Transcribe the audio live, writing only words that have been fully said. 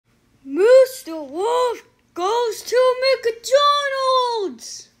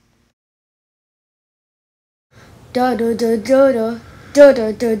Da da da da da da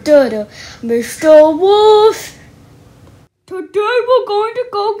da da da da. Mr. Wolf. Today we're going to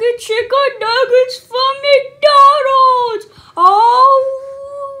go get chicken nuggets from McDonald's. Oh!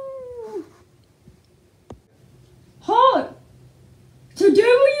 Hi.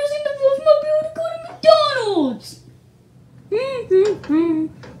 Today we're using the Wolfmobile to go to McDonald's.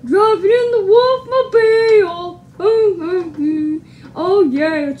 Driving in the Wolfmobile. Oh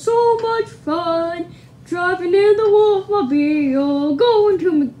yeah, it's so much fun. Driving in the Wolfmobile, going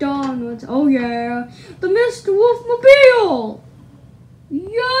to McDonald's. Oh yeah, the Mr. Wolfmobile. Yay,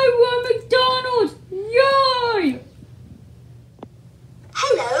 we're at McDonald's. Yay!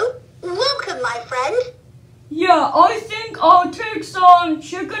 Hello, welcome my friend. Yeah, I think I'll take some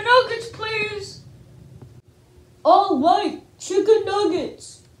chicken nuggets, please. All right, chicken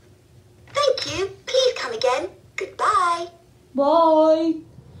nuggets. Thank you, please come again. Goodbye. Bye.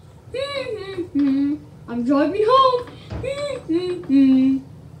 I'm driving home.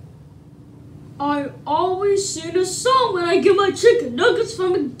 I always sing a song when I get my chicken nuggets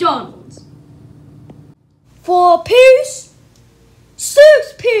from McDonald's. 4 piece,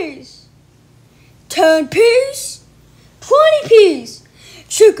 6 piece, 10 piece, 20 piece.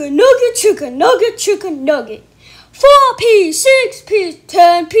 Chicken nugget, chicken nugget, chicken nugget. 4 piece, 6 piece,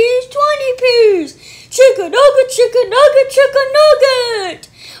 10 piece, 20 piece. Chicken nugget, chicken nugget, chicken nugget.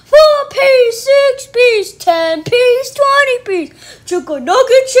 4 piece, 6 piece, 10 piece, 20 piece. Chicken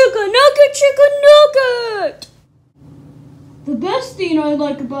nugget, chicken nugget, chicken nugget. The best thing I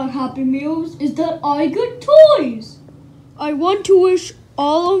like about Happy Meals is that I get toys. I want to wish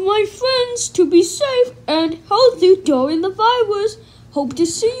all of my friends to be safe and healthy during the virus. Hope to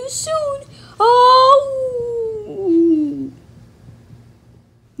see you soon. Oh.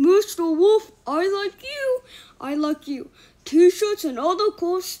 Mr. Wolf, I like you. I like you. T-shirts and other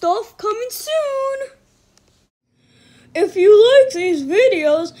cool stuff coming soon. If you like these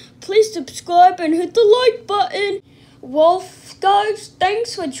videos, please subscribe and hit the like button. Well, guys,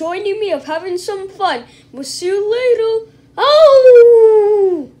 thanks for joining me of having some fun. We'll see you later.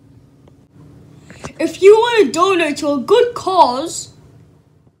 Oh! If you want to donate to a good cause,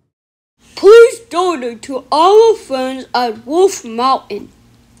 please donate to our friends at Wolf Mountain.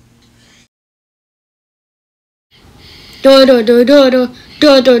 Da da da da da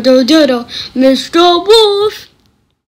da da da da. Mr. Wolf.